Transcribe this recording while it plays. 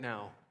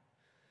Now,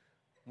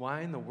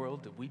 why in the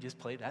world did we just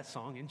play that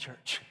song in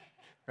church,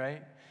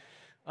 right?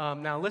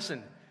 Now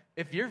listen,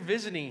 if you're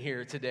visiting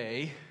here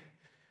today,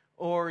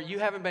 or you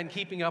haven't been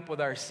keeping up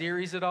with our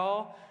series at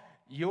all,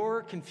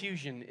 your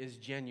confusion is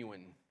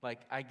genuine.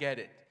 Like, I get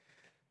it.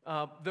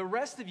 The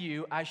rest of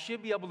you, I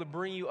should be able to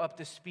bring you up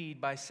to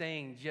speed by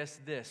saying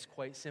just this,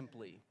 quite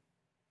simply.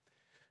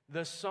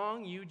 The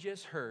song you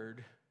just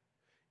heard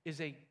is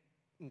an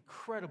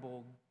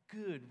incredible,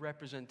 good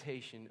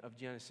representation of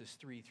Genesis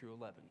 3 through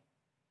 11.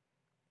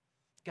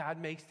 God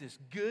makes this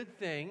good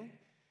thing,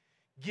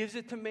 gives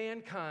it to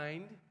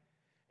mankind,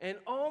 and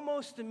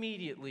almost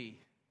immediately,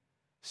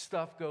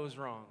 stuff goes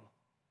wrong.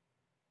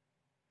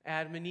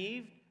 Adam and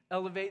Eve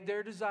elevate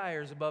their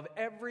desires above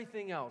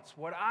everything else.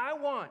 What I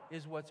want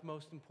is what's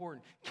most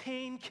important.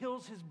 Cain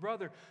kills his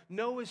brother.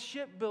 Noah's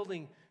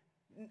shipbuilding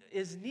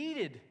is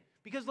needed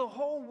because the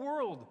whole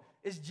world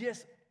is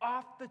just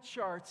off the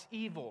charts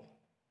evil.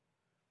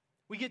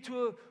 We get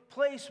to a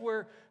place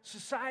where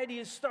society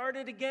is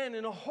started again,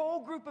 and a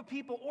whole group of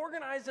people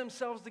organize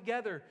themselves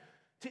together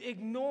to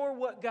ignore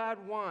what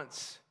God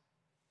wants.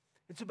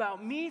 It's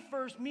about me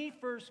first, me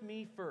first,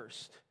 me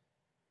first.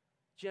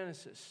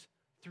 Genesis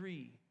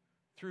 3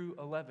 through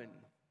 11.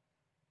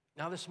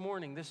 Now this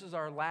morning, this is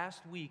our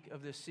last week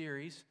of this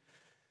series.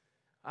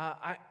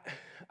 I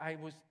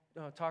was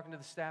talking to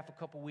the staff a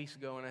couple weeks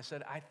ago, and I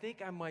said, I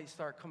think I might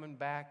start coming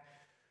back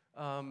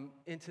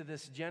into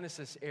this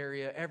Genesis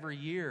area every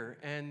year.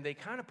 And they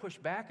kind of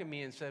pushed back at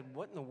me and said,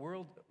 what in the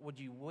world would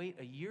you wait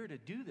a year to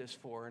do this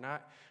for? And I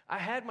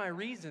had my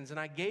reasons, and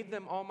I gave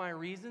them all my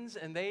reasons,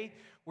 and they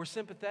were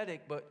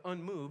sympathetic but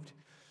unmoved.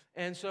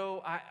 And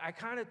so I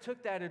kind of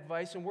took that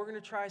advice, and we're going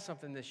to try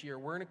something this year.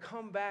 We're going to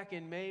come back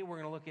in May. We're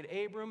going to look at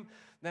Abram.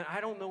 Then I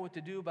don't know what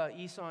to do about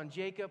Esau and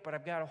Jacob, but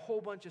I've got a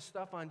whole bunch of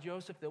stuff on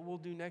Joseph that we'll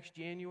do next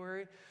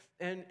January,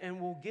 and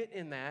we'll get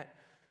in that.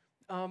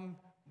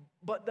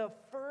 But the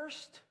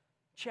first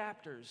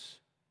chapters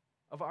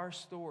of our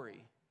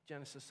story,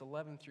 Genesis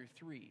 11 through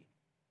 3,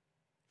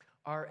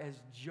 are as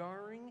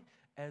jarring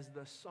as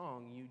the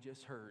song you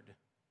just heard.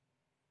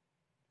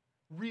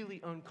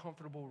 Really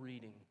uncomfortable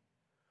reading.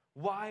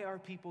 Why are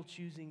people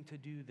choosing to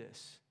do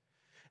this?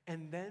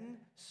 And then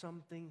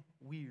something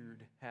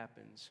weird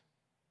happens.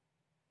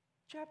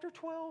 Chapter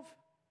 12.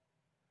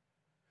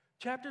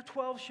 Chapter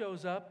 12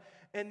 shows up,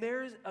 and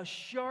there's a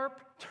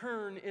sharp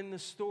turn in the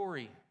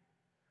story.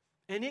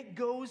 And it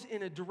goes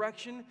in a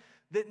direction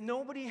that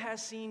nobody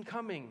has seen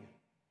coming.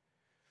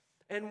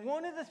 And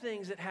one of the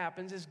things that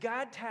happens is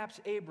God taps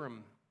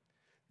Abram,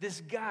 this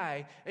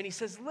guy, and he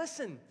says,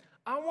 listen,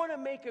 I want to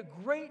make a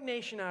great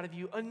nation out of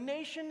you, a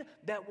nation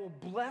that will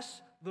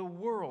bless the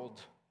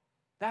world.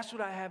 That's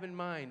what I have in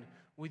mind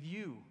with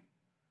you.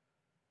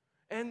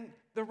 And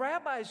the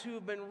rabbis who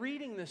have been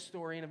reading this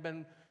story and have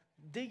been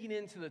digging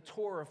into the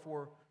Torah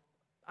for,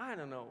 I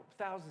don't know,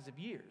 thousands of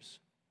years,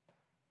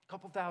 a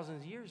couple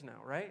thousand years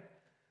now, right,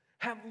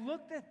 have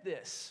looked at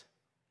this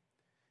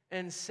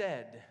and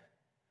said,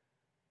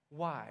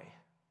 why?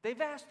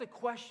 They've asked a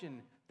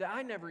question that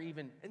it never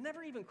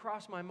even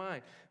crossed my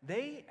mind.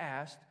 They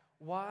asked,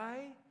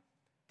 why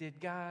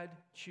did God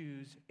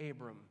choose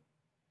Abram?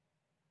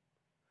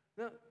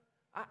 Now,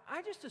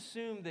 I just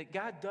assume that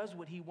God does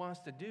what he wants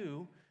to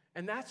do,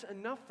 and that's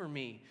enough for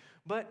me.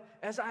 But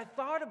as I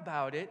thought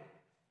about it,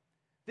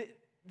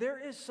 there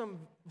is some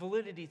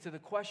validity to the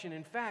question.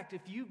 In fact,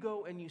 if you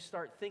go and you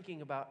start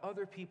thinking about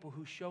other people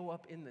who show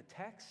up in the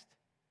text,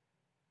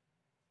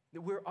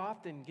 that we're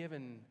often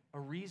given a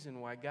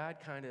reason why God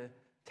kind of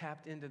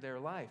tapped into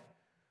their life.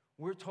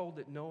 We're told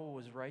that Noah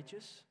was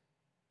righteous.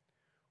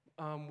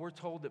 We're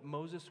told that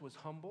Moses was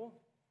humble.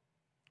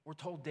 We're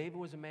told David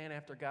was a man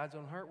after God's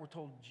own heart. We're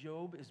told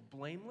Job is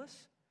blameless.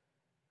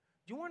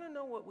 Do you want to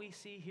know what we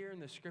see here in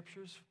the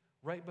scriptures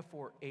right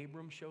before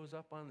Abram shows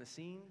up on the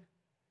scene?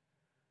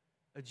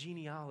 A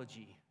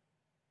genealogy.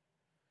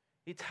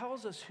 It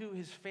tells us who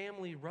his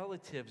family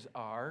relatives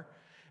are,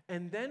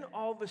 and then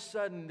all of a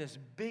sudden this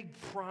big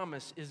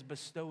promise is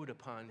bestowed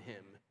upon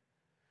him.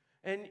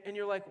 And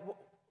you're like,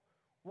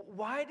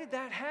 why did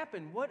that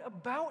happen? What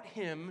about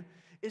him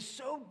is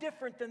so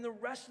different than the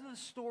rest of the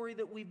story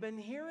that we've been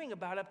hearing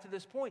about up to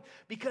this point?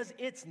 Because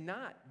it's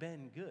not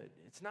been good.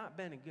 It's not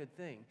been a good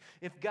thing.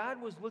 If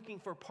God was looking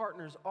for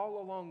partners all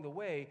along the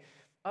way,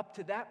 up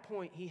to that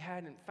point, he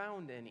hadn't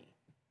found any.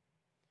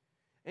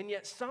 And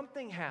yet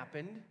something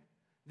happened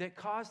that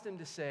caused him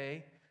to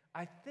say,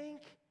 I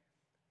think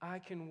I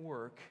can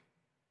work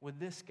with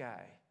this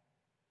guy.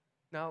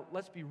 Now,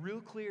 let's be real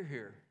clear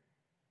here.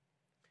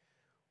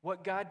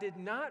 What God did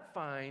not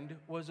find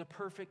was a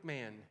perfect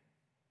man.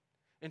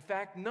 In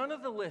fact, none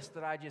of the list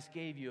that I just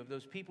gave you of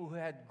those people who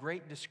had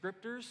great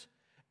descriptors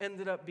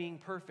ended up being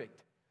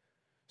perfect.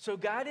 So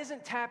God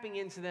isn't tapping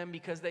into them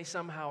because they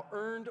somehow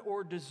earned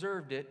or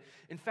deserved it.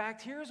 In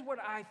fact, here's what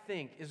I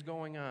think is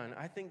going on.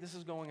 I think this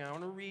is going on. I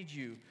want to read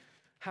you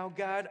how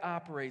God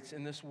operates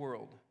in this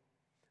world.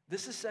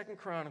 This is 2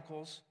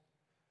 Chronicles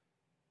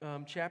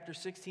chapter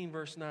 16,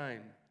 verse 9.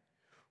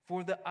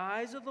 For the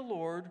eyes of the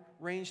Lord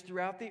range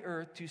throughout the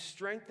earth to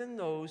strengthen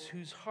those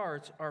whose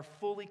hearts are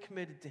fully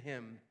committed to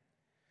him.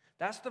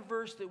 That's the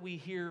verse that we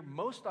hear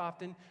most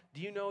often.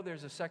 Do you know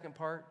there's a second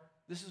part?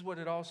 This is what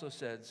it also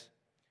says.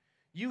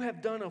 You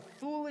have done a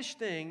foolish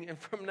thing, and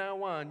from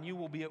now on you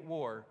will be at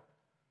war.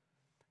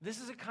 This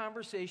is a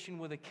conversation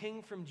with a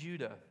king from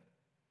Judah.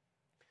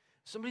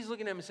 Somebody's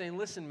looking at him and saying,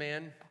 listen,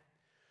 man,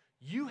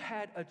 you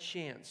had a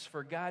chance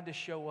for God to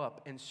show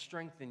up and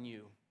strengthen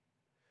you.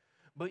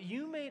 But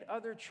you made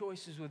other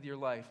choices with your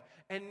life.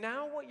 And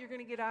now what you're going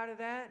to get out of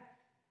that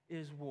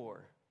is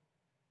war.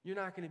 You're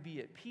not going to be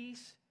at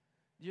peace.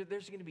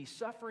 There's going to be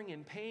suffering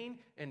and pain.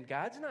 And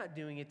God's not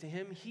doing it to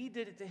him. He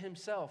did it to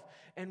himself.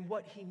 And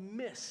what he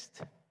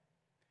missed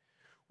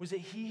was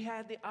that he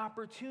had the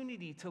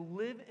opportunity to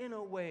live in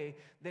a way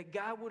that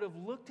God would have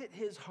looked at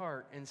his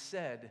heart and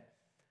said,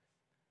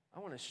 I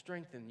want to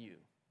strengthen you.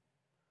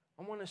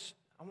 I want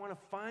to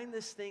find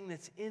this thing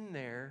that's in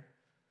there,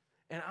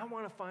 and I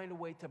want to find a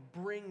way to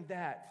bring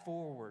that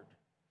forward.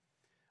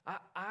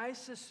 I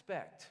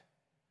suspect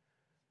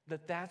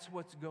that that's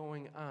what's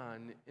going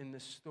on in the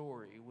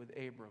story with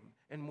Abram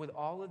and with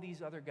all of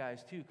these other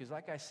guys too, because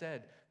like I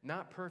said,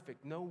 not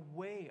perfect. No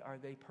way are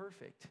they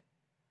perfect.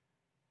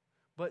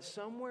 But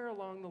somewhere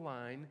along the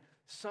line,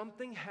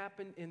 something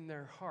happened in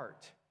their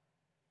heart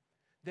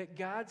that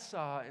God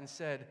saw and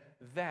said,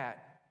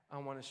 that I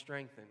want to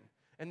strengthen.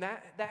 And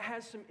that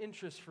has some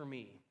interest for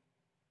me.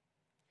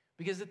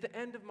 Because at the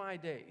end of my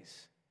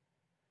days,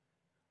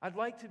 I'd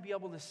like to be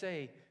able to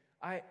say,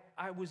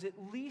 I was at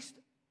least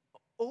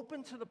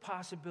open to the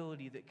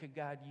possibility that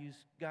God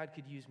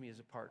could use me as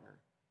a partner.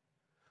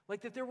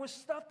 Like that there was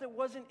stuff that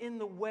wasn't in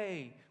the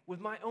way with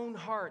my own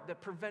heart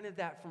that prevented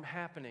that from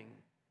happening.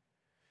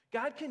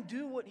 God can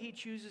do what he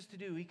chooses to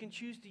do. He can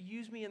choose to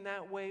use me in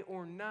that way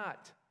or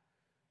not.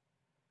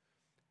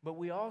 But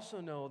we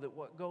also know that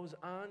what goes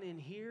on in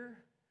here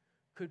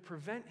could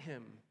prevent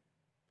him.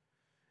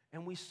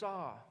 And we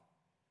saw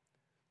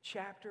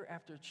chapter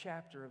after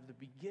chapter of the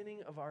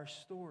beginning of our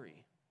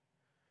story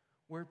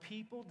where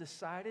people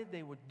decided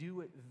they would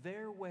do it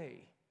their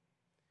way.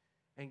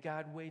 And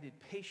God waited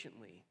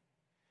patiently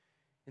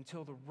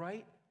until the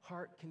right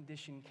heart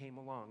condition came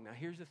along. Now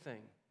here's the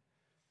thing.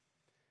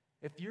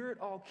 If you're at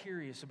all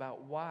curious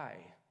about why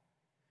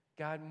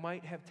God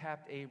might have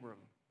tapped Abram,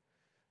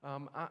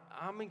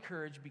 I'm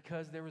encouraged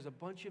because there was a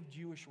bunch of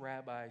Jewish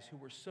rabbis who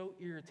were so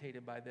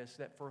irritated by this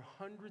that for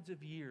hundreds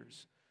of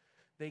years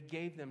they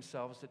gave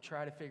themselves to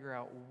try to figure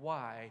out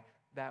why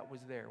that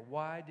was there.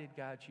 Why did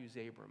God choose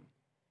Abram?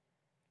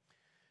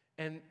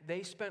 And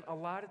they spent a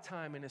lot of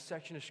time in a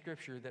section of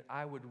Scripture that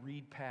I would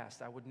read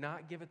past. I would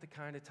not give it the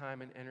kind of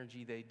time and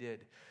energy they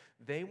did.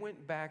 They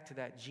went back to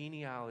that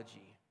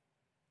genealogy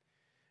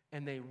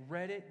and they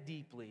read it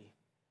deeply.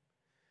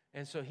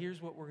 And so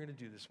here's what we're going to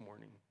do this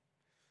morning.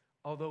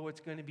 Although it's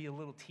going to be a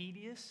little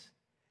tedious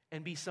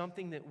and be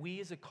something that we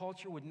as a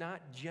culture would not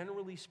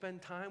generally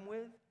spend time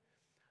with,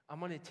 I'm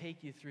going to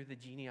take you through the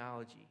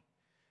genealogy.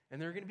 And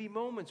there are going to be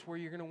moments where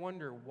you're going to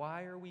wonder,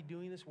 why are we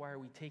doing this? Why are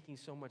we taking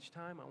so much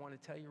time? I want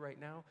to tell you right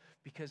now,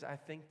 because I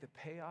think the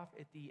payoff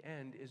at the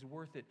end is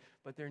worth it.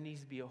 But there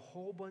needs to be a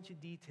whole bunch of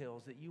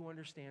details that you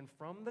understand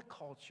from the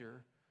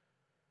culture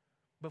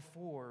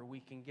before we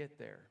can get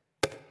there.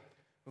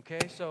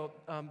 Okay, so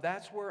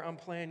that's where I'm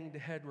planning to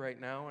head right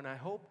now. And I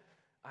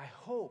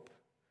hope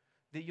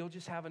that you'll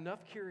just have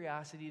enough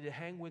curiosity to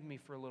hang with me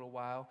for a little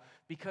while,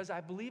 because I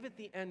believe at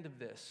the end of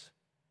this,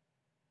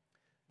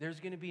 there's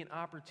going to be an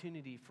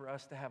opportunity for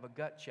us to have a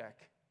gut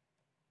check,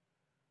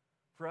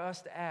 for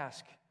us to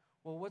ask,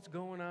 well, what's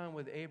going on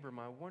with Abram?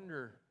 I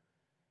wonder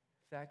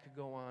if that could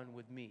go on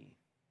with me.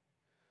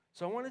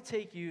 So I want to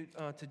take you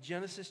to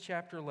Genesis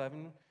chapter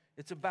 11.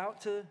 It's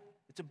about to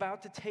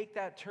take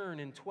that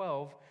turn in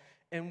 12,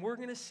 and we're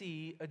going to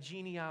see a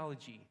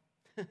genealogy.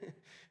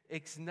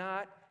 It's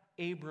not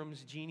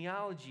Abram's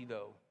genealogy,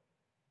 though.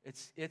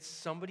 It's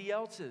somebody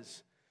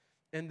else's.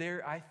 And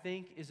there, I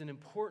think, is an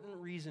important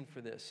reason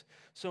for this.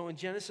 So in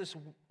Genesis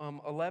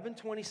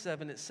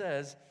 11:27, it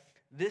says,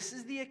 this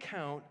is the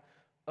account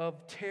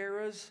of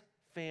Terah's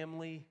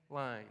family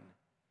line.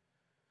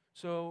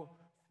 So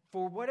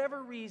for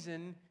whatever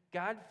reason,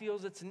 God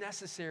feels it's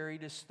necessary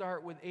to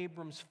start with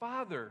Abram's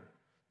father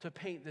to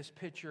paint this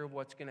picture of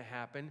what's going to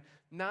happen,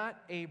 not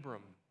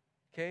Abram.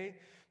 Okay?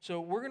 So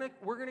we're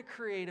gonna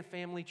create a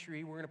family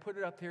tree. We're going to put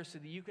it up here so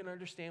that you can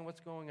understand what's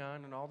going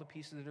on and all the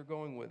pieces that are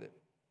going with it.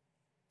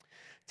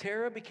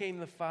 Terah became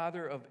the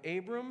father of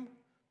Abram,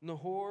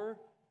 Nahor,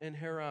 and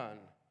Haran.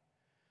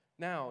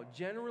 Now,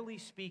 generally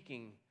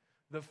speaking,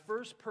 the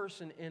first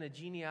person in a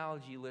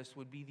genealogy list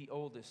would be the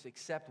oldest,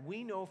 except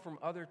we know from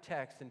other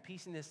texts, and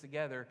piecing this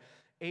together,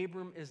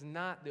 Abram is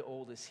not the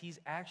oldest. He's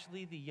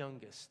actually the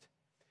youngest.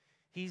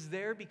 He's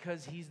there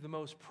because he's the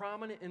most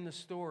prominent in the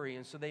story,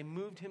 and so they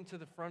moved him to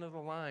the front of the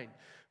line.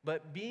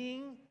 But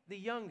being the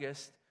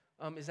youngest,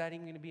 is that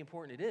even going to be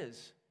important? It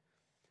is.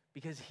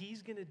 Because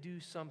he's going to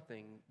do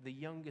something the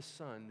youngest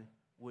son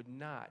would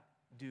not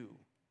do.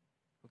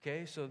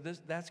 Okay, so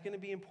that's going to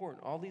be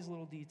important, all these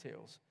little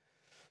details.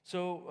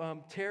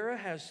 So Terah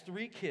has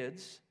 3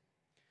 kids,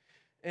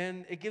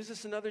 and it gives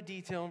us another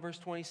detail in verse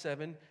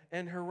 27.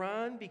 And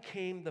Haran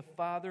became the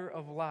father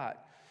of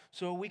Lot.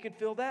 So we can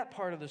fill that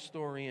part of the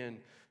story in,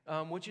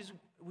 which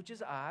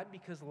is odd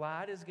because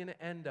Lot is going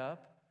to end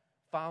up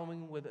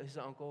following with his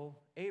uncle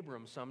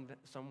Abram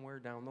somewhere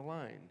down the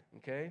line.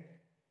 Okay?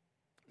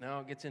 Now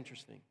it gets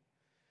interesting.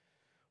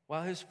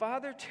 While his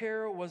father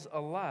Terah was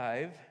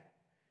alive,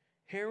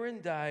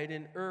 Haran died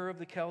in Ur of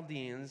the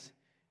Chaldeans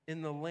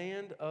in the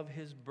land of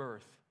his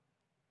birth.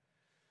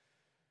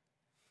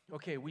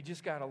 Okay, we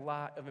just got a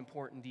lot of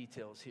important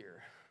details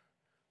here.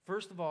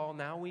 First of all,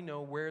 now we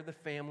know where the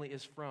family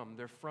is from.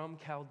 They're from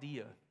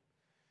Chaldea.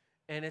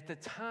 And at the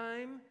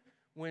time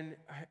when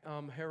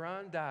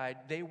Haran died,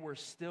 they were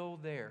still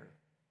there.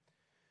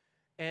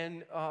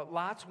 And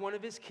Lot's one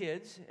of his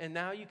kids, and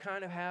now you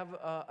kind of have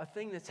a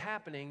thing that's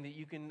happening that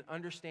you can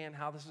understand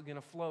how this is going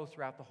to flow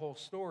throughout the whole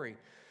story.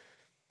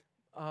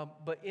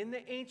 But in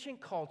the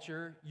ancient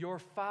culture, your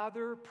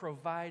father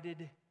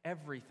provided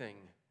everything.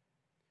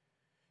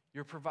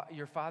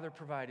 Your father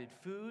provided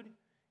food,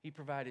 he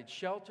provided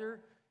shelter,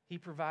 he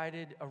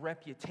provided a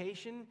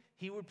reputation,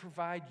 he would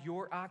provide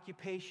your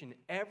occupation.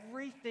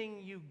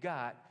 Everything you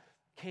got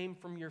came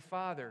from your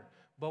father.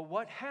 But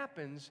what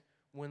happens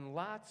when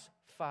Lot's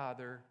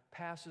father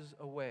passes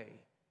away?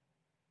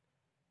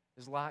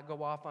 Does Lot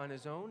go off on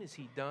his own? Is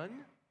he done?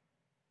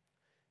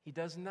 He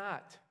does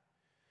not,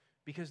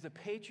 because the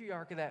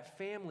patriarch of that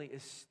family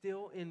is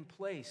still in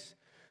place.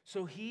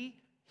 So he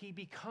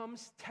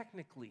becomes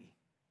technically,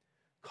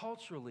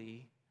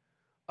 culturally,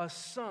 a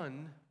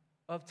son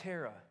of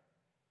Terah.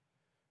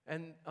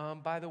 And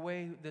by the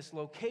way, this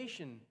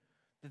location,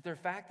 the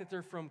fact that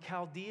they're from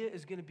Chaldea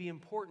is going to be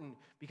important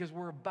because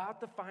we're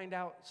about to find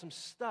out some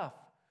stuff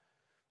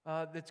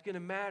that's going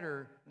to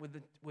matter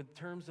with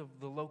terms of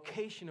the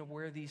location of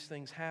where these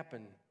things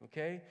happen.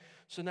 Okay,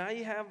 so now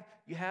you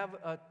have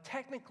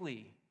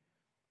technically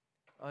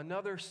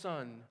another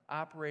son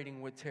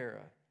operating with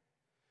Terah.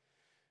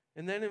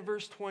 And then in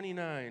verse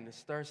 29, it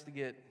starts to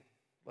get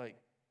like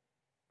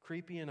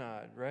creepy and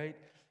odd, right?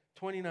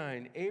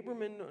 29,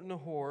 Abram and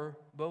Nahor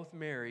both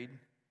married.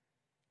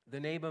 The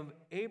name of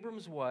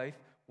Abram's wife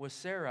was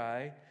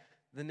Sarai.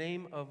 The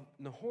name of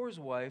Nahor's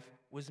wife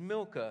was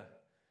Milcah.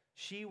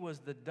 She was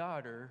the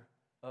daughter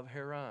of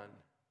Haran.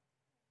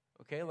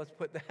 Okay, let's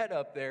put that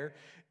up there.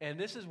 And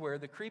this is where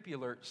the creepy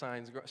alert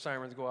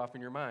sirens go off in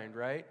your mind,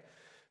 right?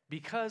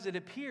 Because it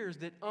appears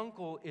that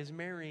uncle is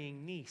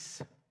marrying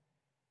niece.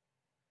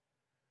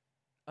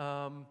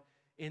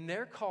 In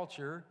their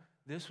culture,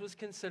 this was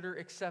considered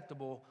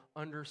acceptable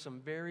for some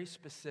very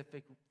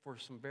specific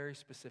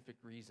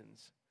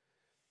reasons.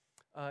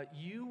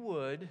 You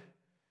would,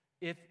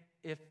 if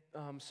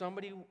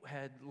somebody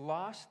had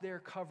lost their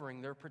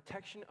covering, their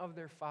protection of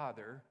their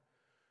father,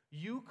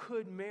 you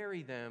could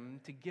marry them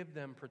to give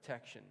them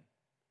protection.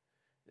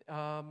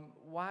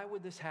 Why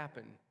would this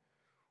happen?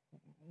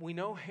 We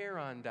know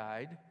Haran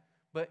died,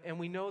 and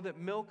we know that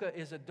Milcah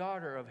is a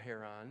daughter of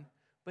Haran,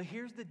 but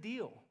here's the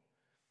deal.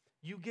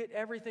 You get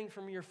everything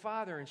from your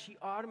father, and she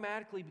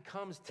automatically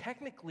becomes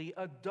technically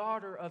a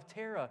daughter of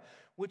Terah,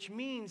 which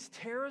means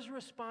Terah's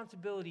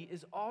responsibility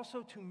is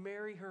also to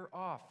marry her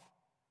off.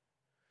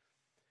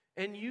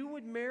 And you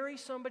would marry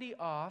somebody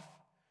off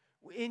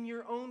in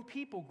your own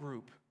people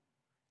group.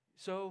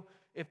 So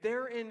if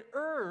they're in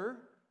Ur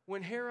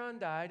when Haran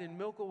died and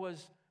Milcah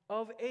was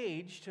of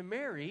age to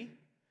marry,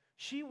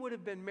 she would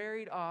have been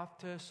married off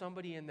to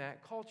somebody in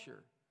that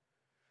culture.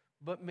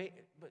 But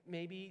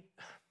maybe...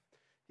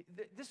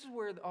 This is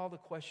where all the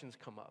questions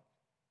come up.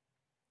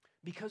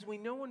 Because we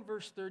know in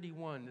verse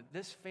 31 that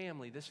this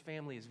family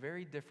is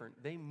very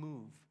different. They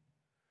move.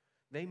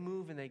 They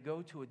move and they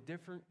go to a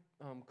different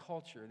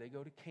culture. They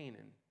go to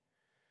Canaan.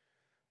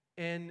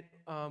 And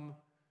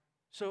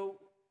so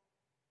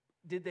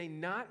did they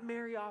not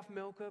marry off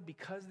Milcah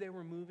because they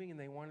were moving and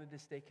they wanted to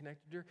stay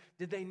connected to her?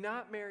 Did they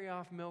not marry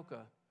off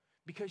Milcah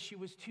because she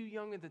was too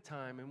young at the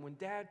time, and when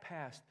dad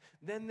passed,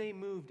 then they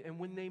moved? And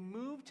when they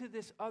moved to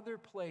this other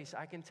place,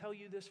 I can tell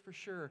you this for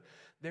sure,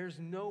 there's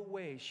no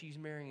way she's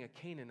marrying a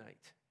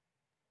Canaanite.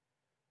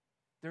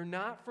 They're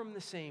not from the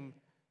same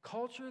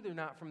culture, they're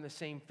not from the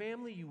same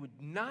family. You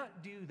would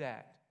not do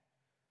that.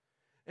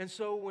 And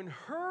so when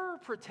her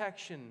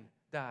protection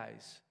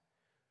dies,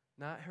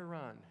 not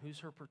Haran, who's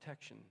her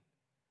protection?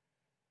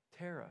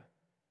 Terah.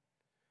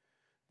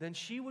 Then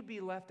she would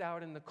be left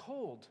out in the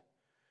cold.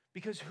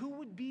 Because who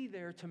would be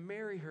there to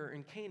marry her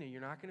in Canaan? You're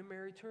not going to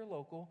marry to her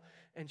local,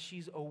 and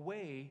she's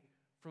away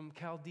from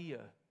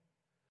Chaldea.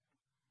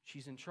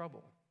 She's in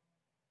trouble.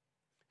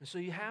 And so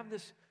you have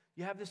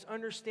this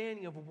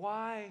understanding of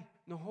why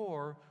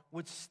Nahor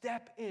would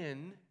step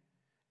in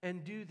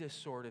and do this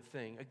sort of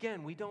thing.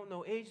 Again, we don't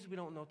know ages, we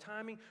don't know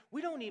timing.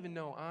 We don't even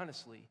know,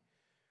 honestly,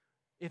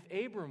 if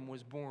Abram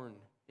was born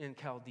in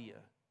Chaldea.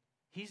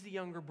 He's the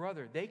younger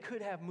brother. They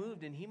could have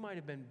moved, and he might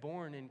have been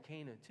born in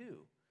Canaan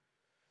too.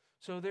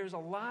 So there's a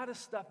lot of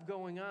stuff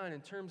going on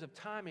in terms of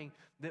timing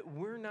that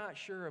we're not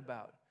sure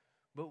about.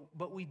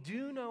 But we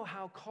do know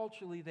how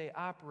culturally they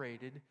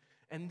operated,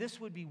 And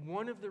this would be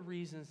one of the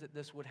reasons that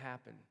this would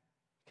happen,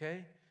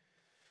 okay?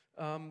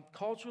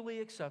 Culturally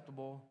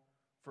acceptable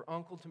for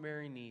uncle to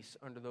marry niece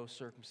under those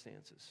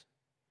circumstances.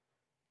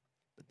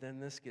 But then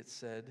this gets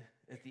said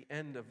at the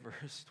end of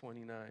verse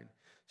 29.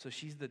 So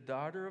she's the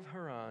daughter of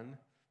Haran,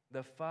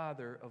 the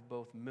father of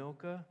both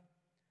Milcah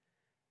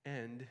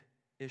and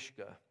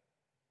Ishka.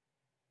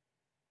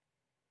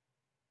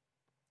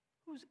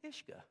 Who's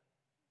Ishka?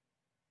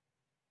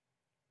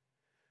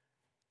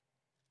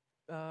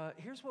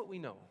 Here's what we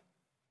know.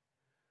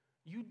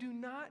 You do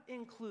not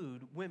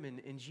include women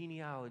in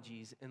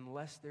genealogies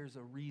unless there's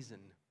a reason.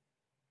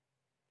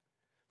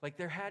 Like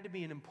there had to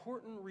be an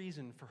important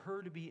reason for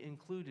her to be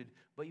included.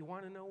 But you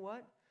want to know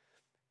what?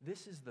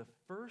 This is the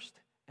first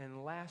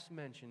and last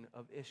mention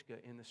of Ishka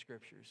in the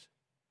scriptures.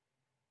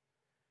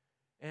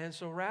 And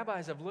so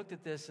rabbis have looked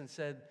at this and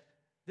said,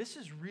 this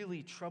is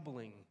really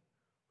troubling.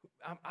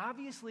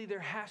 Obviously,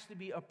 there has to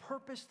be a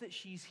purpose that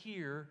she's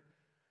here.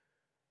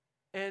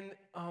 And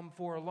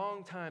for a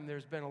long time,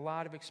 there's been a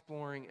lot of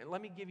exploring. And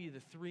let me give you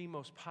the three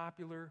most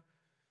popular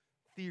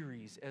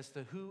theories as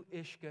to who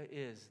Ishka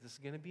is. This is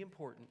going to be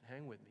important.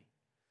 Hang with me.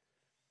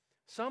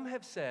 Some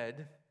have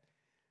said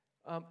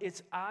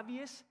it's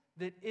obvious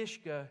that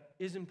Ishka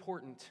is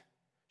important.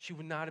 She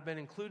would not have been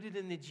included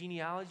in the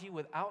genealogy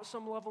without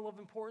some level of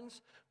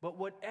importance, but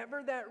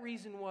whatever that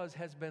reason was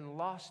has been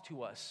lost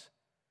to us.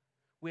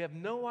 We have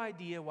no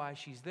idea why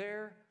she's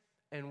there,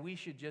 and we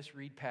should just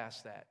read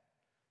past that.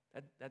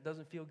 That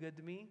doesn't feel good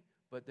to me,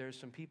 but there's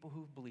some people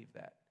who believe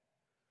that.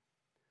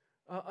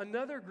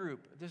 Another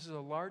group, this is a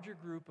larger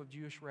group of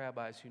Jewish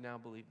rabbis who now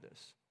believe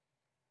this,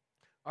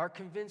 are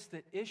convinced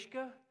that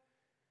Ishka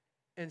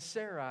and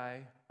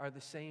Sarai are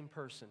the same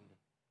person.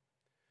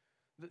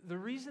 The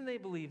reason they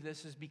believe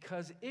this is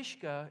because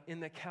Ishka in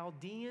the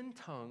Chaldean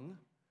tongue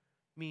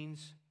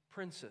means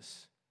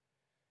princess,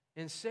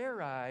 and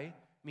Sarai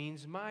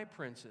means my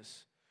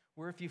princess,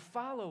 where if you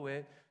follow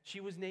it, she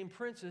was named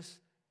princess.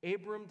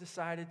 Abram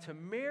decided to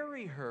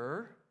marry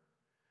her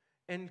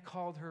and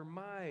called her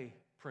my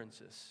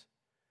princess.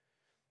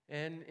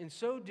 And in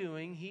so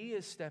doing, he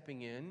is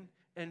stepping in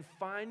and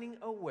finding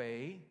a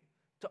way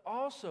to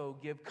also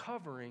give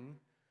covering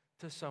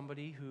to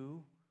somebody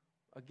who,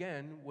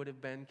 again, would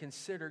have been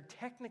considered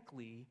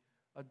technically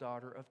a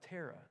daughter of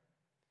Terah.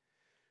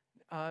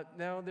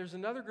 Now, there's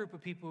another group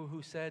of people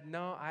who said,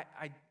 no,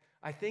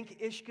 I think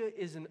Ishka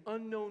is an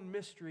unknown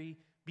mystery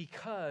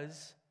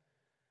because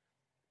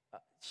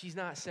she's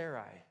not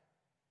Sarai.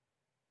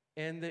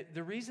 And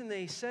the reason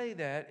they say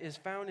that is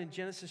found in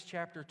Genesis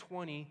chapter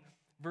 20,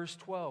 verse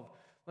 12.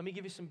 Let me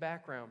give you some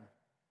background.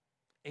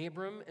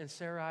 Abram and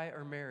Sarai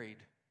are married.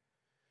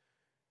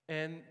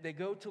 And they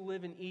go to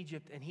live in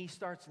Egypt, and he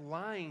starts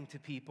lying to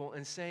people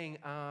and saying,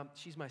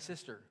 she's my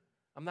sister.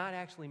 I'm not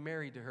actually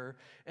married to her.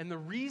 And the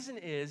reason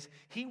is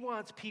he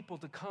wants people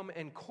to come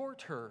and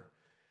court her.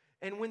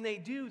 And when they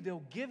do,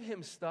 they'll give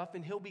him stuff,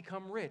 and he'll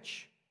become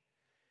rich.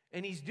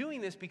 And he's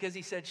doing this because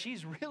he said,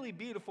 she's really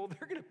beautiful.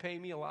 They're going to pay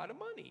me a lot of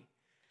money.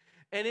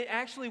 And it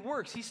actually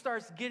works. He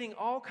starts getting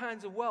all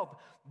kinds of wealth,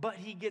 but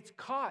he gets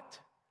caught.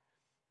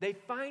 They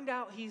find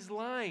out he's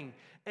lying,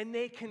 and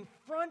they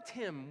confront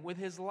him with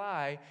his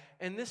lie.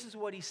 And this is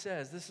what he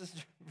says. This is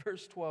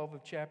verse 12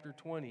 of chapter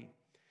 20.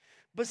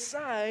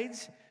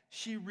 Besides,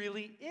 she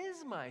really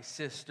is my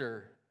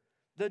sister,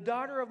 the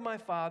daughter of my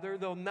father,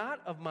 though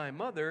not of my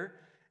mother,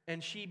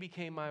 and she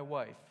became my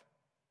wife.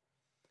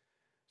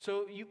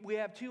 So we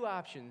have two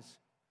options.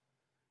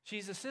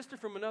 She's a sister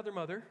from another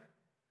mother,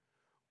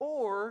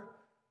 or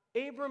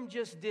Abram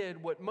just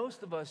did what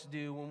most of us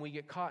do when we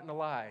get caught in a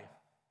lie.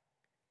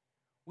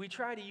 We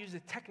try to use a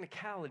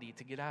technicality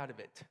to get out of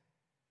it.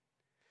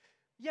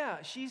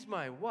 Yeah, she's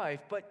my wife,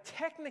 but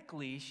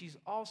technically she's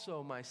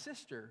also my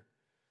sister.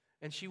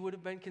 And she would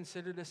have been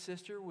considered a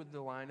sister with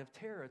the line of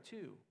Terah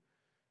too,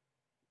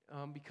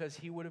 because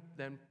he would have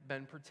then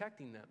been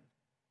protecting them.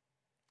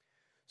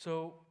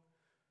 So,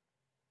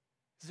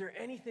 is there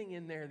anything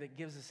in there that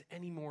gives us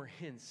any more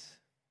hints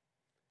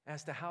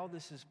as to how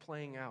this is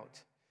playing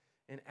out?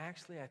 And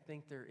actually, I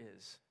think there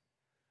is.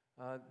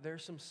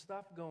 There's some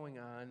stuff going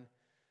on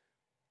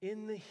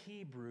in the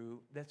Hebrew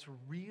that's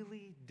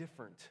really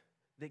different,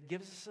 that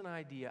gives us an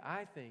idea,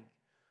 I think,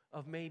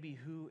 of maybe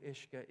who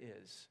Ishka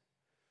is.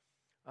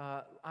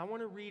 I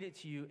want to read it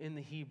to you in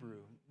the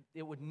Hebrew.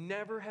 It would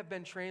never have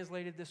been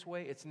translated this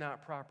way. It's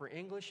not proper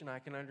English, and I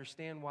can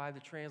understand why the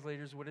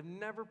translators would have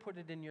never put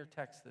it in your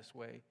text this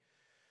way.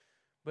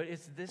 But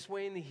it's this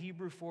way in the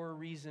Hebrew for a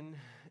reason,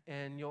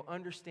 and you'll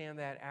understand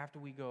that after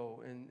we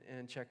go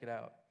and check it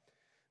out.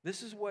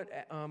 This is what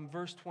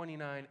verse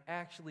 29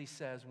 actually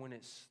says when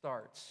it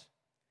starts.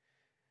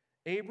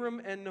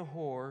 Abram and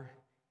Nahor,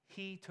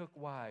 he took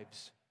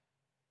wives.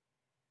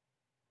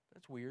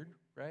 That's weird,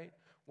 right?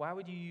 Why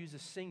would you use a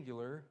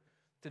singular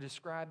to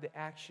describe the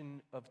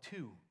action of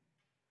two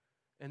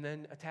and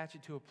then attach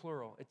it to a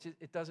plural?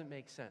 It doesn't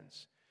make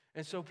sense.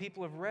 And so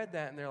people have read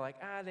that, and they're like,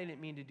 they didn't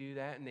mean to do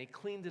that, and they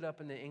cleaned it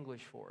up in the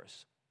English for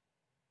us.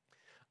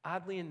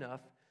 Oddly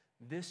enough,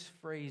 this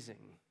phrasing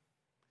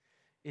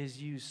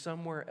is used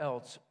somewhere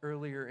else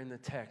earlier in the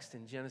text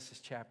in Genesis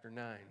chapter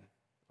 9.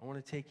 I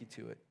want to take you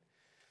to it.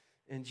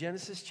 In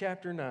Genesis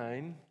chapter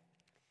 9,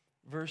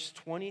 verse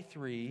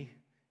 23,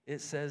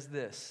 it says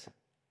this,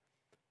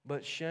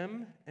 "But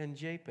Shem and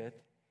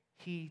Japheth,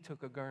 he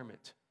took a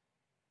garment."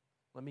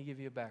 Let me give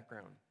you a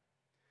background.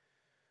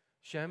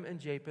 Shem and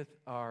Japheth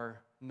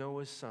are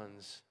Noah's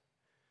sons.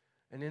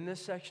 And in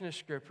this section of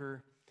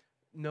Scripture,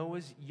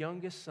 Noah's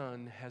youngest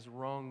son has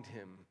wronged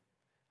him.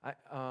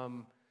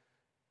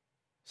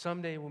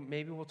 Someday,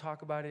 maybe we'll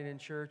talk about it in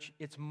church.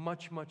 It's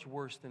much, much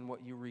worse than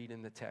what you read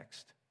in the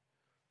text.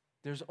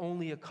 There's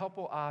only a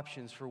couple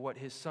options for what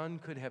his son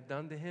could have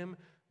done to him.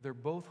 They're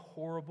both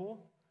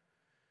horrible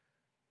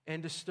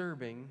and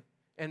disturbing,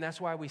 and that's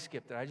why we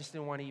skipped it. I just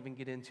didn't want to even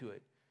get into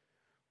it.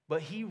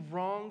 But he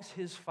wrongs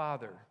his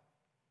father,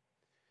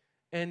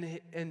 and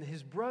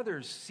his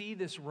brothers see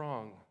this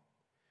wrong,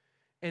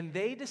 and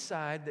they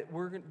decide that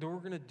we're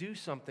going to do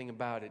something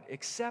about it,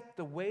 except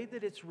the way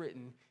that it's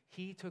written,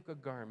 he took a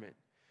garment,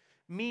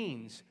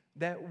 means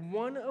that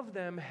one of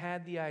them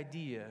had the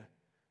idea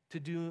to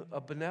do a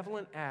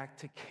benevolent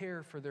act to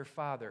care for their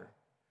father.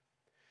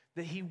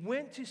 That he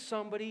went to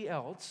somebody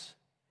else,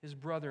 his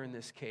brother in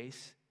this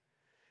case,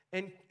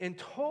 and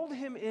told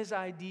him his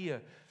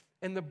idea.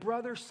 And the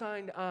brother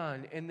signed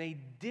on, and they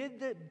did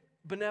the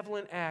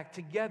benevolent act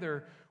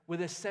together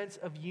with a sense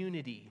of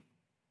unity.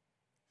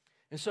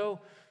 And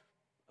so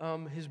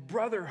his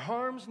brother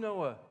harms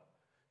Noah.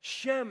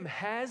 Shem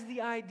has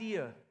the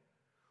idea,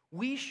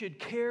 we should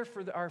care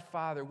for our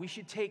father. We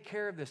should take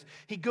care of this.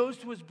 He goes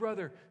to his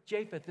brother,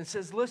 Japheth, and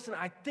says, listen,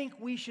 I think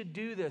we should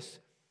do this.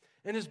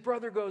 And his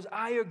brother goes,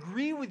 I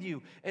agree with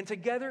you. And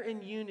together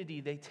in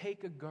unity, they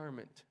take a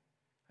garment.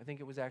 I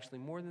think it was actually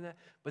more than that.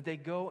 But they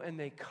go and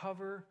they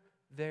cover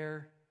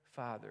their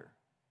father.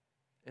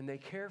 And they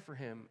care for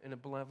him in a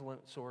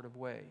benevolent sort of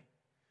way.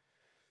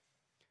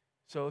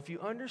 So if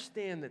you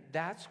understand that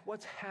that's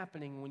what's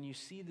happening when you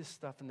see this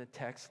stuff in the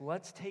text,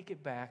 let's take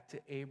it back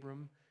to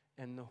Abram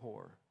and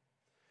Nahor.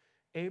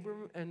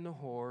 Abram and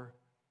Nahor,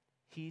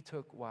 he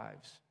took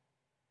wives.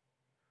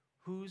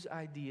 Whose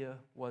idea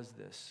was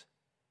this?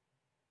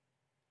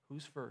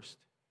 Who's first?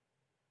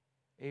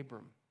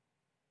 Abram.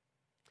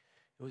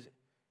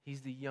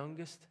 He's the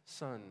youngest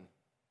son.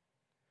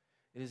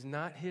 It is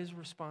not his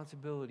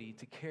responsibility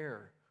to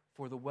care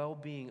for the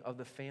well-being of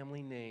the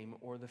family name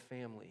or the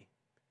family.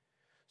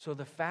 So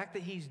the fact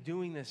that he's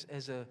doing this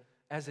as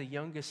a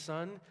youngest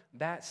son,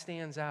 that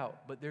stands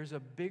out. But there's a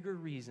bigger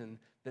reason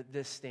that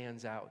this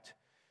stands out.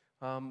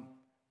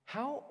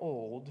 How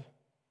old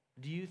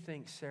do you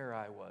think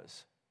Sarai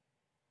was?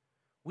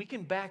 We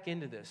can back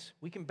into this.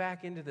 We can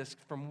back into this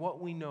from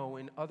what we know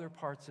in other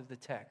parts of the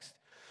text.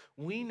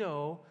 We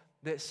know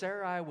that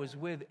Sarai was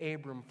with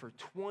Abram for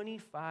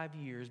 25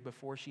 years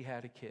before she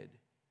had a kid.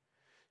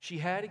 She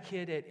had a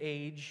kid at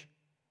age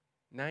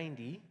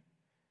 90.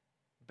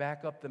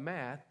 Back up the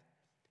math,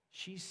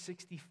 she's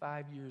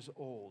 65 years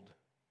old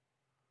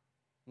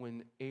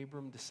when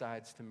Abram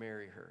decides to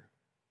marry her.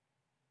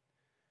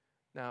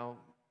 Now,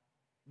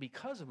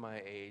 because of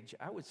my age,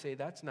 I would say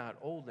that's not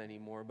old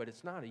anymore, but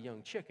it's not a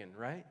young chicken,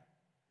 right?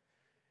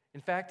 In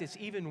fact, it's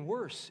even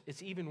worse.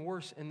 It's even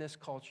worse in this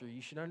culture.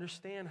 You should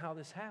understand how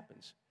this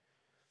happens.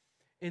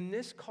 In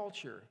this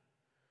culture,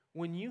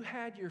 when you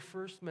had your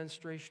first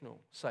menstruational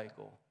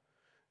cycle,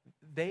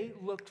 they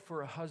looked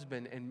for a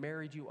husband and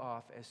married you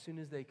off as soon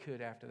as they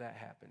could after that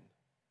happened.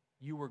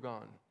 You were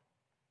gone.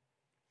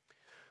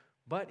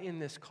 But in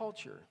this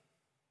culture,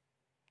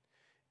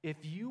 if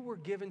you were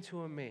given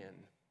to a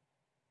man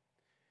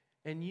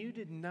and you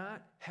did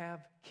not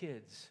have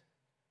kids,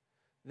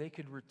 they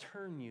could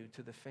return you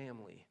to the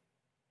family.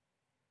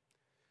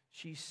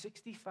 She's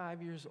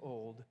 65 years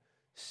old,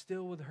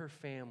 still with her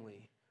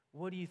family.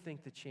 What do you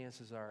think the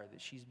chances are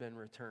that she's been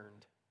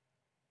returned?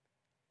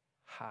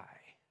 High.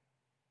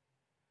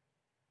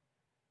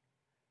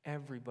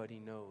 Everybody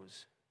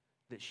knows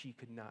that she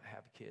could not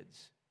have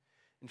kids.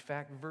 In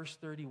fact, verse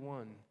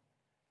 31,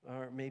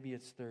 or maybe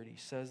it's 30,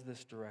 says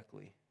this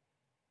directly.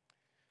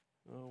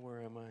 Oh,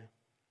 where am I?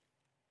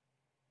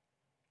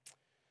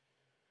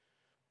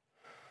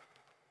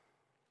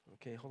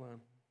 Okay, hold on.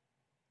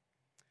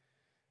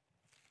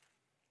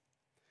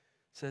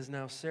 It says,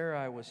 now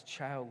Sarai was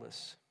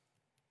childless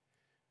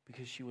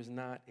because she was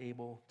not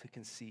able to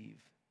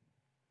conceive.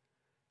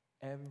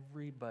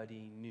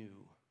 Everybody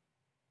knew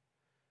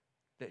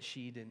that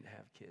she didn't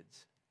have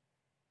kids.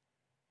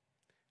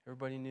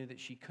 Everybody knew that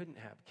she couldn't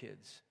have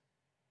kids.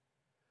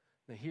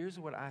 Now here's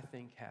what I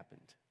think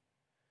happened.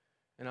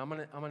 And I'm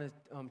gonna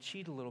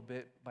cheat a little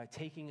bit by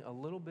taking a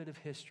little bit of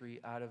history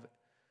out of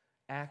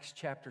Acts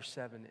chapter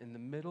 7. In the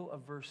middle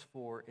of verse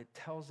 4, it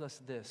tells us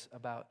this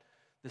about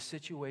the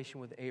situation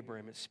with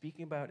Abram. It's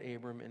speaking about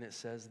Abram, and it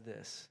says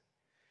this.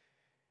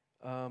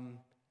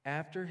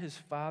 After his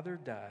father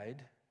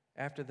died,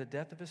 after the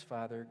death of his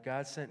father,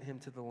 God sent him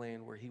to the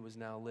land where he was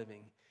now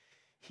living.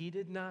 He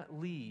did not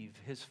leave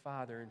his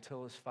father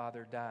until his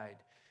father died.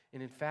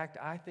 And in fact,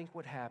 I think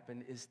what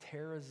happened is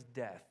Terah's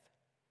death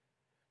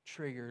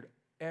triggered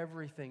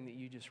everything that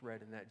you just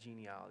read in that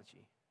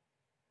genealogy.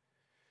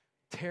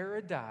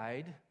 Terah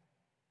died,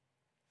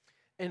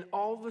 and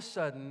all of a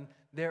sudden,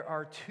 there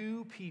are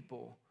two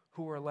people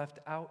who are left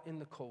out in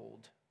the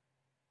cold.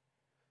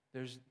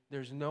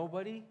 There's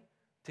nobody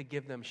to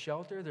give them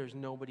shelter. There's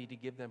nobody to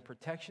give them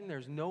protection.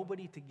 There's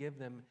nobody to give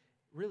them,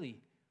 really,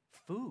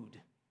 food.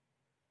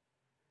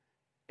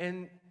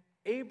 And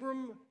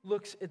Abram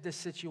looks at this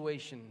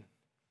situation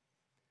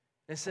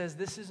and says,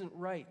 this isn't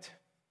right.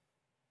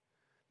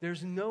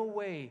 There's no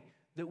way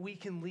that we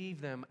can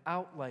leave them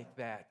out like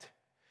that.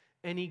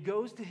 And he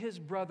goes to his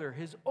brother,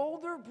 his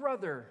older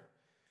brother,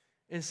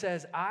 and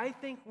says, I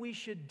think we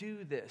should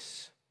do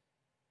this.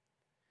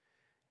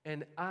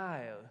 And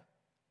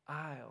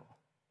I'll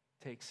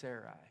take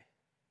Sarai.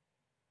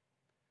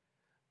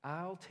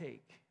 I'll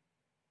take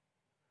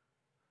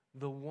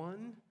the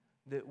one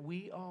that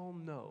we all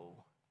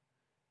know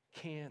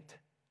can't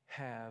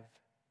have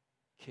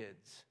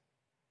kids.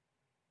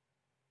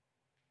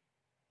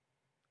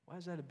 Why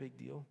is that a big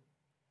deal?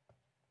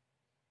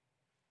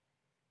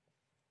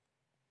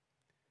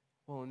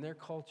 Well, in their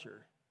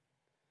culture,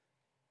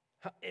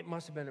 it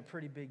must have been a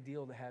pretty big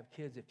deal to have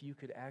kids if you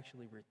could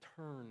actually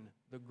return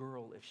the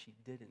girl if she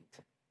didn't.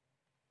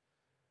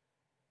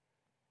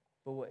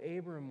 But what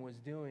Abram was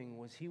doing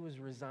was he was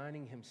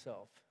resigning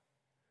himself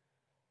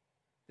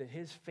that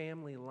his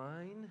family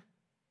line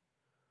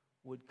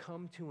would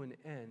come to an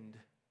end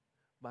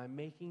by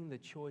making the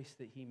choice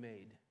that he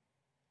made.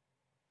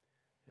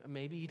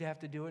 Maybe he'd have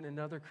to do it in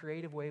another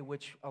creative way,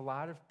 which a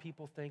lot of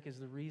people think is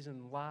the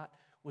reason Lot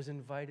was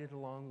invited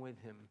along with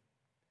him.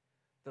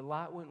 That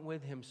Lot went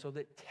with him so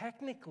that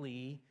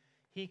technically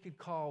he could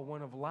call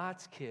one of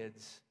Lot's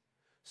kids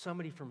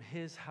somebody from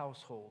his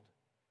household.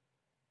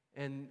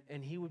 And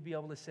he would be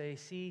able to say,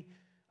 see,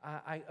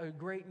 a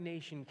great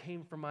nation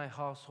came from my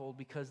household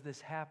because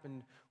this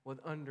happened with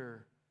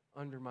under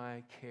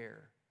my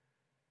care.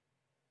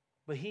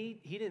 But he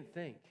didn't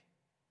think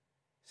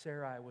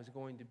Sarai was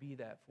going to be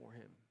that for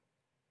him.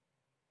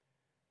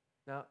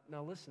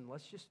 Now listen,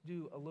 let's just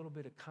do a little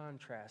bit of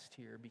contrast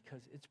here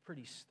because it's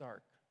pretty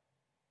stark.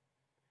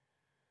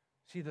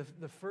 See,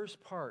 the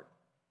first part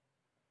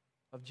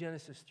of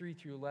Genesis 3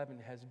 through 11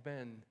 has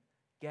been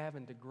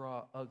Gavin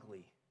DeGraw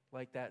ugly.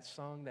 Like that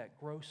song, that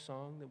gross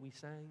song that we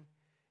sang.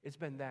 It's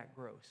been that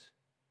gross.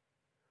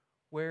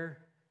 Where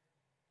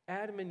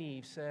Adam and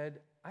Eve said,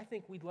 I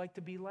think we'd like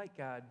to be like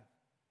God.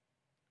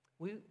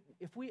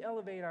 If we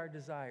elevate our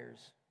desires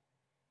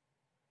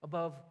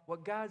above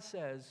what God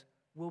says,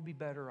 we'll be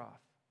better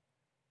off.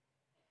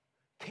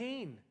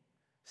 Cain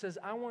says,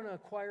 I want to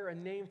acquire a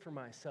name for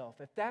myself.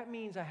 If that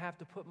means I have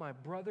to put my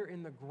brother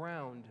in the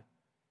ground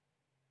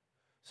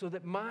so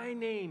that my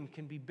name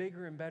can be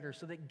bigger and better,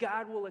 so that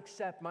God will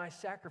accept my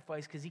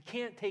sacrifice because he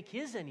can't take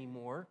his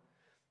anymore,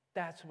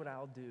 that's what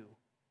I'll do.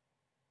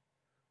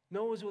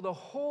 Noah's with a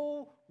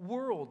whole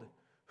world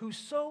who's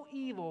so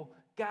evil,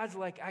 God's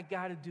like, I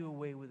got to do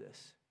away with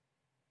this.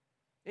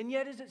 And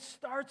yet as it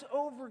starts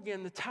over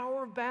again, the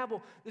Tower of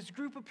Babel, this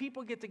group of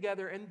people get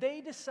together and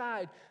they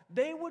decide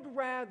they would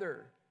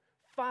rather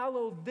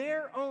follow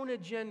their own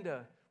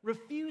agenda,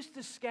 refuse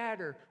to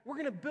scatter. We're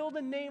going to build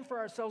a name for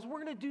ourselves.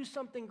 We're going to do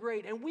something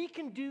great. And we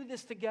can do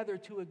this together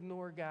to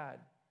ignore God.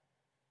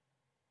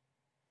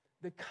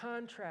 The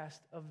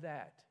contrast of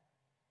that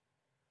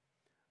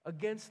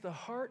against the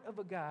heart of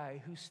a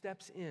guy who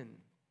steps in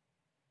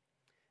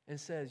and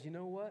says, you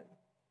know what?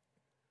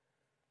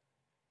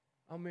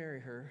 I'll marry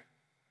her.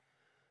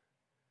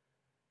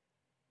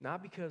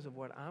 Not because of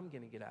what I'm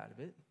going to get out of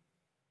it.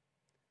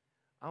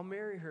 I'll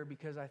marry her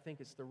because I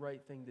think it's the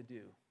right thing to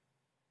do.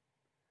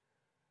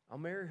 I'll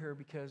marry her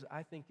because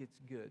I think it's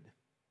good.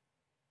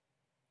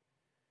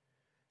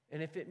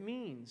 And if it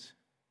means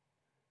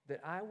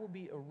that I will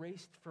be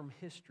erased from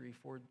history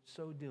for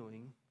so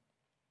doing,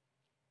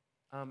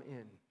 I'm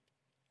in.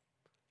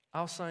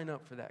 I'll sign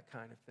up for that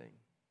kind of thing.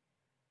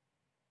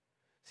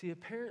 See,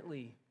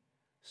 apparently,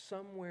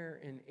 somewhere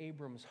in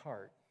Abram's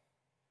heart,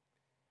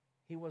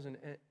 he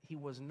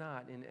was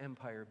not an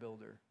empire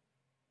builder.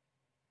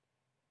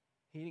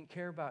 He didn't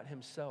care about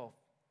himself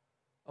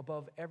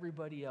above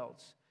everybody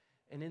else.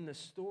 And in the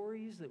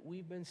stories that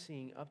we've been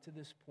seeing up to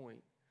this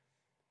point,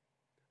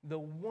 the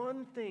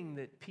one thing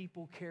that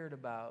people cared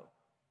about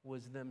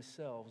was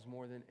themselves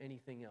more than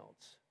anything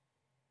else.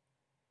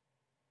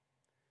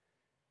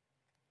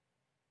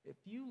 If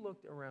you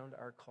looked around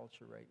our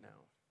culture right now,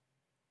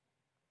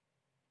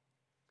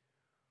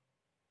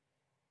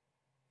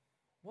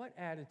 what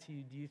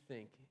attitude do you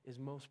think is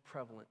most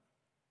prevalent?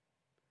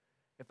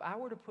 If I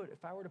were to put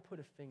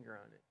a finger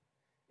on it,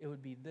 it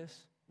would be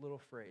this little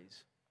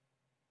phrase.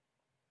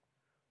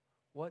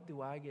 What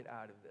do I get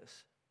out of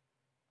this?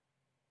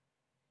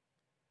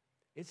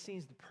 It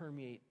seems to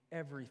permeate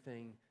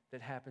everything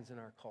that happens in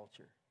our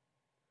culture.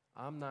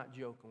 I'm not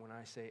joking when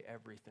I say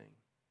everything.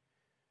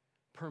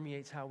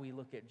 Permeates how we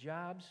look at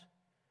jobs.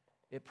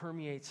 It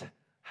permeates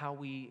how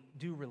we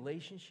do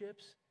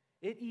relationships.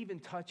 It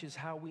even touches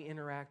how we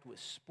interact with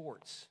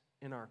sports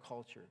in our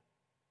culture.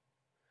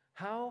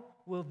 How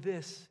will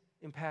this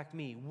impact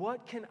me?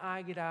 What can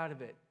I get out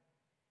of it?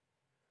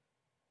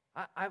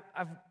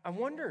 I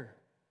wonder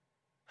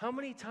how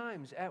many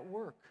times at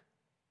work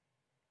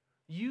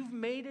you've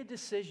made a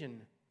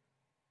decision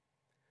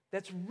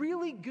that's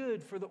really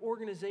good for the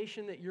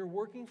organization that you're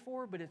working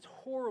for, but it's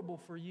horrible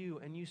for you,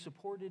 and you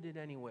supported it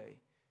anyway.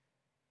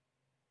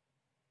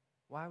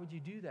 Why would you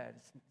do that?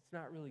 It's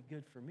not really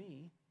good for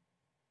me.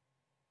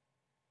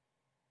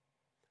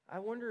 I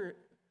wonder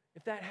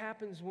if that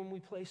happens when we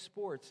play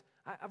sports.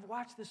 I've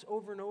watched this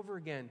over and over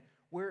again,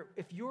 where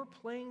if your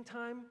playing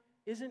time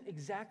isn't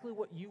exactly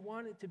what you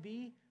want it to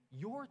be,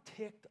 you're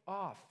ticked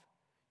off.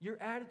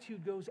 Your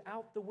attitude goes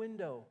out the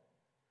window.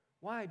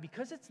 Why?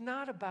 Because it's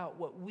not about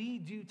what we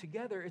do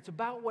together. It's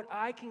about what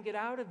I can get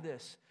out of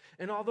this.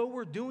 And although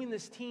we're doing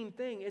this team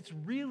thing, it's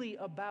really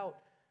about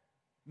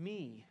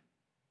me.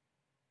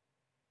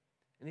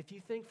 And if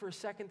you think for a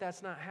second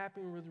that's not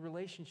happening with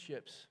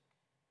relationships,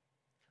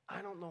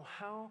 I don't know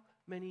how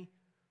many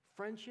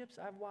friendships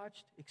I've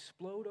watched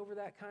explode over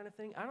that kind of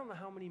thing. I don't know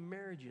how many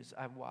marriages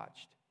I've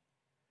watched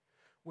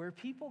where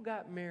people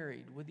got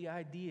married with the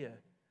idea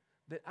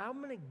that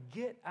I'm going to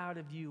get out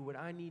of you what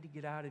I need to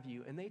get out of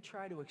you, and they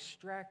try to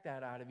extract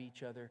that out of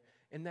each other,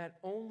 and that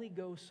only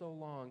goes so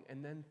long,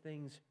 and then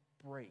things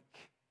break.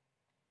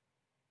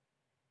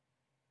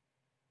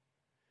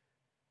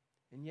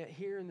 And yet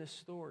here in this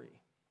story,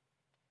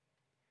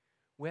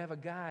 we have a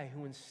guy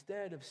who,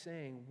 instead of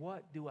saying,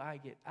 what do I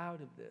get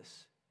out of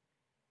this,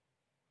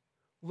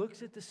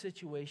 looks at the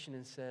situation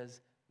and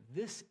says,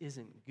 this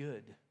isn't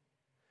good.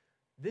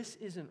 This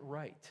isn't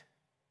right.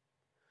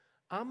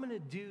 I'm going to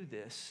do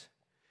this.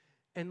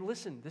 And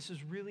listen, this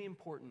is really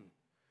important.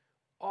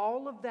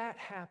 All of that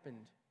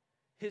happened.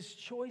 His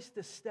choice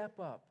to step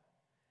up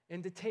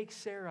and to take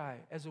Sarai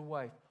as a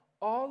wife,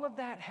 all of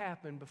that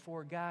happened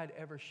before God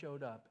ever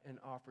showed up and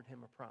offered him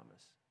a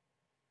promise.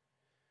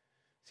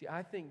 See,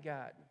 I think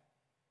God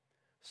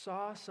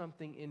saw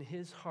something in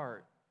his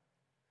heart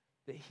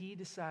that he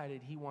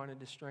decided he wanted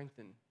to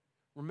strengthen.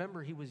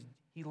 Remember,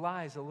 he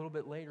lies a little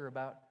bit later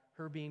about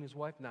her being his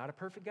wife. Not a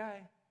perfect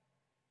guy.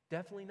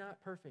 Definitely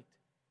not perfect.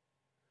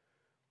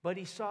 But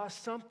he saw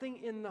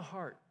something in the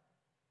heart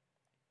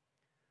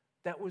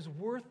that was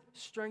worth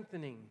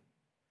strengthening.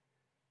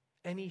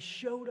 And he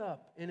showed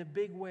up in a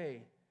big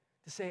way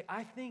to say,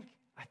 I think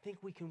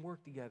we can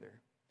work together.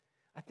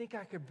 I think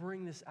I could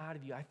bring this out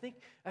of you. I think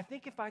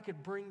if I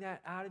could bring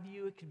that out of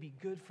you, it could be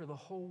good for the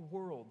whole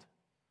world.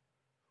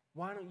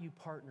 Why don't you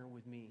partner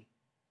with me?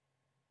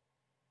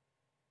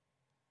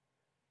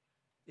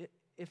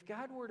 If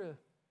God were to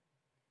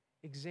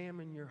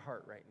examine your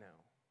heart right now,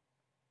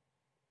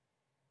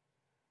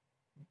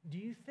 do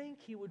you think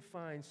he would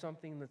find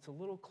something that's a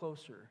little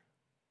closer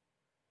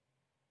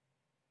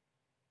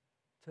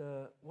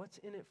to what's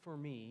in it for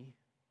me?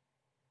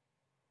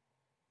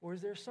 Or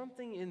is there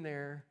something in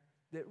there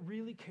that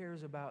really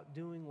cares about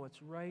doing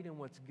what's right and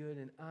what's good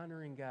and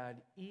honoring God,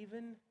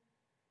 even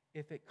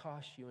if it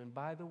costs you? And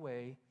by the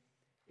way,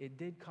 it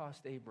did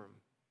cost Abram.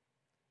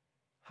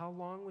 How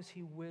long was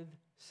he with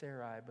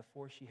Sarai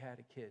before she had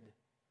a kid?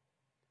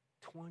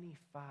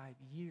 25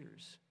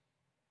 years.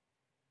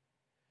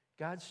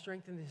 God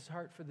strengthened his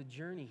heart for the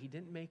journey. He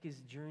didn't make his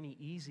journey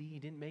easy. He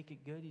didn't make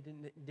it good. He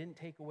didn't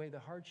take away the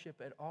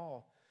hardship at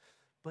all.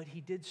 But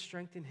he did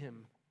strengthen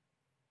him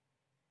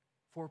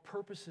for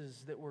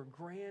purposes that were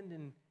grand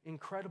and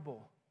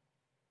incredible.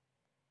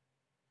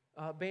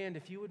 Band,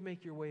 if you would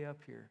make your way up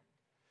here.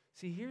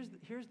 See,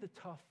 here's the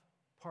tough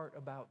part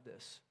about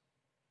this.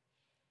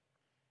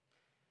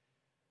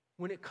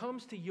 When it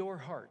comes to your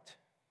heart,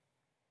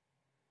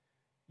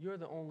 you're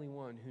the only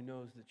one who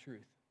knows the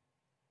truth.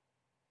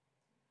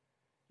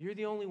 You're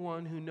the only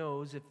one who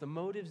knows if the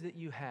motives that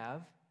you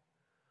have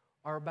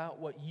are about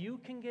what you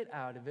can get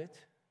out of it,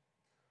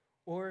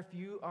 or if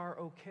you are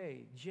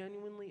okay,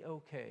 genuinely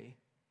okay,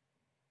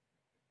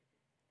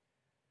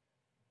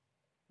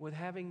 with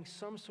having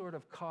some sort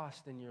of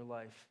cost in your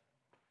life,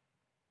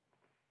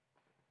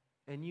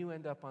 and you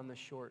end up on the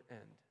short end.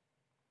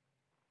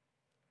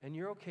 And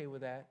you're okay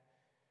with that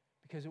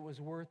because it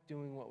was worth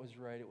doing what was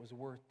right. It was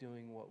worth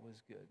doing what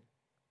was good.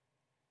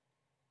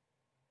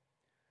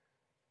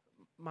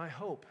 My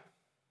hope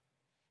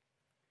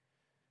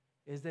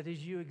is that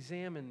as you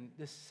examine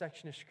this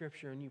section of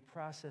Scripture and you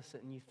process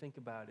it and you think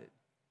about it,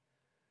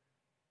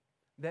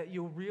 that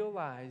you'll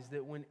realize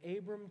that when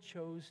Abram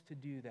chose to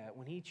do that,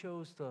 when he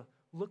chose to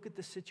look at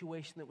the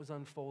situation that was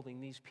unfolding,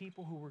 these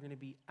people who were going to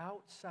be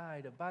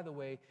outside of, by the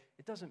way,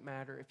 it doesn't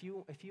matter. If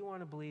you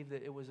want to believe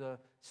that it was a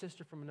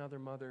sister from another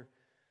mother,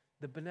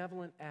 the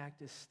benevolent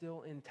act is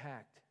still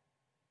intact.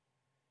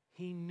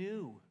 He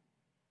knew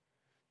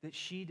that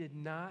she did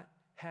not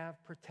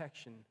have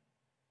protection,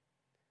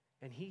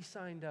 and he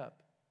signed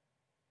up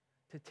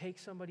to take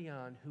somebody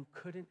on who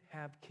couldn't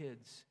have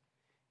kids.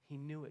 He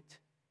knew it.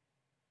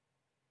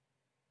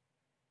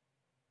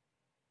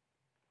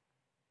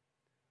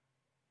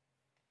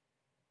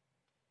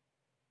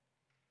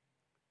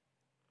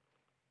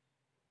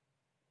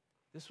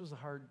 This was a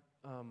hard,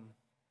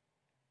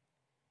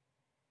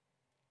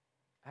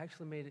 I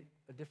actually made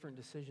a different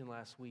decision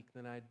last week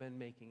than I had been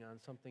making on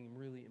something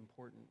really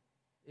important.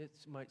 It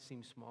might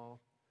seem small,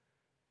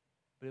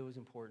 but it was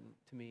important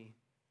to me.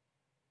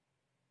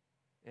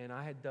 And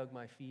I had dug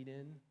my feet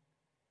in,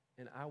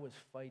 and I was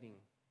fighting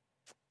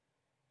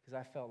because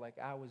I felt like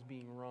I was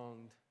being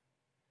wronged.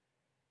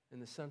 And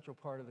the central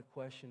part of the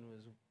question was,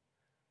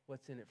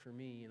 what's in it for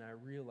me? And I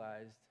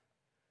realized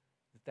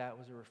that that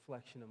was a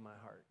reflection of my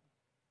heart.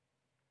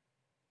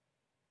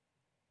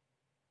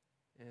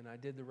 And I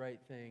did the right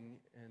thing,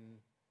 and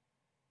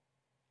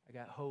I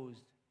got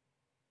hosed.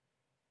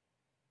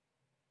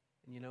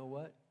 And you know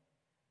what?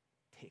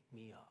 Tick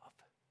me off.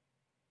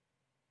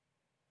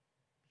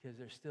 Because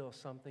there's still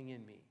something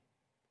in me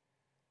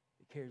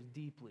that cares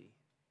deeply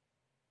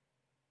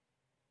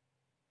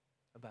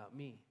about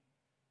me.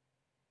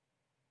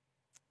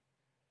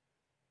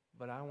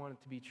 But I want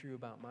it to be true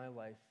about my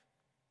life,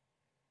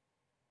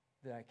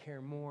 that I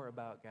care more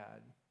about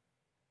God,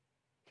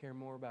 care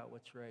more about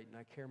what's right, and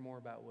I care more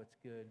about what's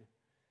good,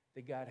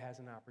 that God has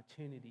an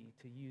opportunity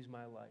to use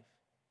my life.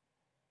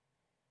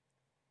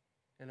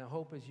 And I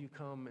hope as you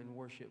come and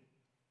worship,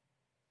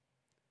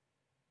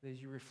 that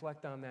as you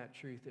reflect on that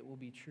truth, it will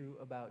be true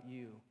about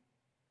you.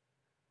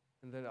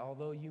 And that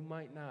although you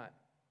might not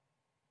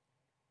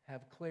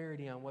have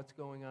clarity on what's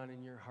going on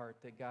in your heart,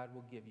 that God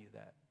will give you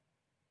that.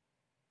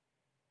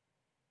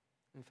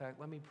 In fact,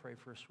 let me pray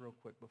first real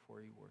quick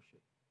before you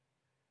worship.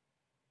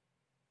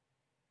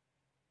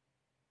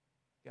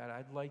 God,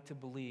 I'd like to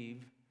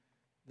believe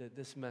that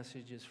this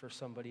message is for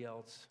somebody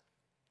else,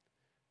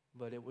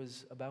 but it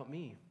was about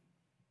me,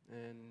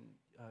 and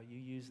you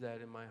used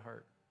that in my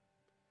heart.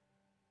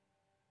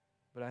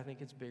 But I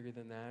think it's bigger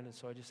than that, and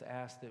so I just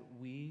ask that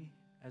we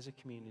as a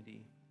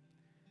community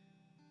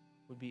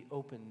would be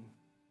open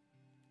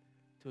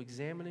to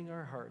examining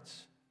our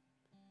hearts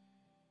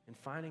and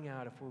finding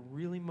out if we're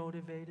really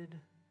motivated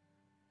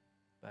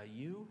by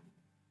you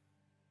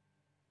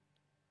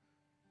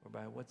or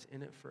by what's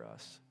in it for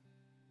us.